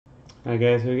Alright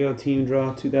guys, here we go. Team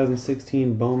draw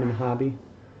 2016 Bowman Hobby.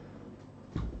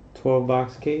 12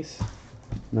 box case.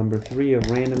 Number 3 of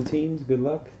random teams. Good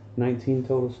luck. 19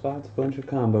 total spots. Bunch of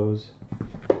combos.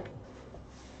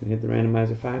 We hit the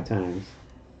randomizer 5 times.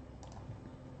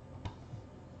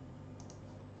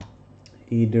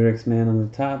 E. Dirks Man on the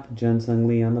top. Jun-Sung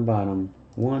Lee on the bottom.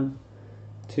 1,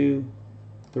 2,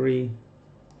 3,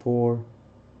 4,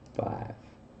 5.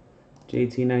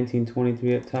 JT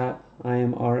 1923 up top.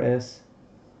 IMRS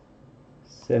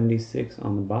 76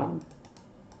 on the bottom.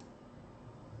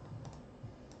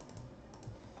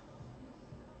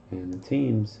 And the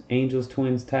teams: Angels,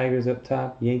 Twins, Tigers up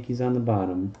top, Yankees on the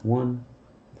bottom. 1,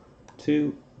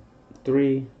 2,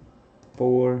 3,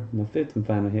 4, and the 5th and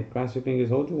final hit. Cross your fingers,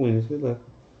 hold your winners. Good luck.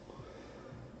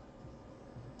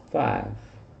 5.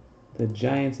 The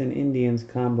Giants and Indians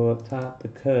combo up top, the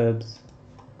Cubs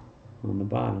on the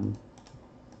bottom.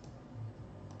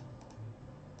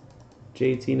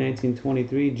 JT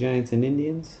 1923, Giants and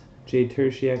Indians. J.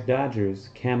 Tertiac, Dodgers.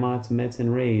 Camotts, Mets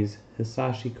and Rays.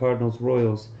 Hisashi, Cardinals,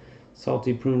 Royals.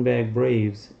 Salty Prune Bag,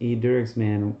 Braves. E.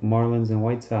 Dirksman, Marlins and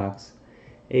White Sox.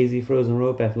 AZ Frozen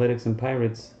Rope, Athletics and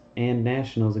Pirates. And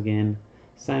Nationals again.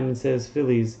 Simon Says,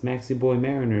 Phillies. Maxi Boy,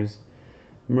 Mariners.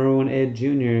 Merwin Ed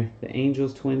Jr., the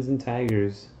Angels, Twins and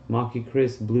Tigers. Mocky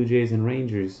Chris, Blue Jays and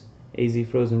Rangers. AZ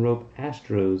Frozen Rope,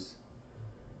 Astros.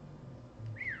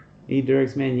 E.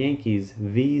 Dirksman, Yankees.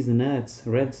 V's Nuts,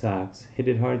 Red Sox. Hit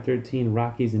It Hard 13,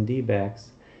 Rockies and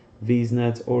D-backs. V's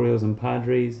Nuts, Orioles and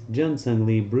Padres. Jun-Sung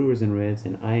Lee, Brewers and Reds.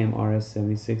 And IMRS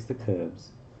 76, the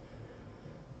Cubs.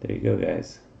 There you go,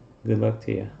 guys. Good luck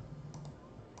to you.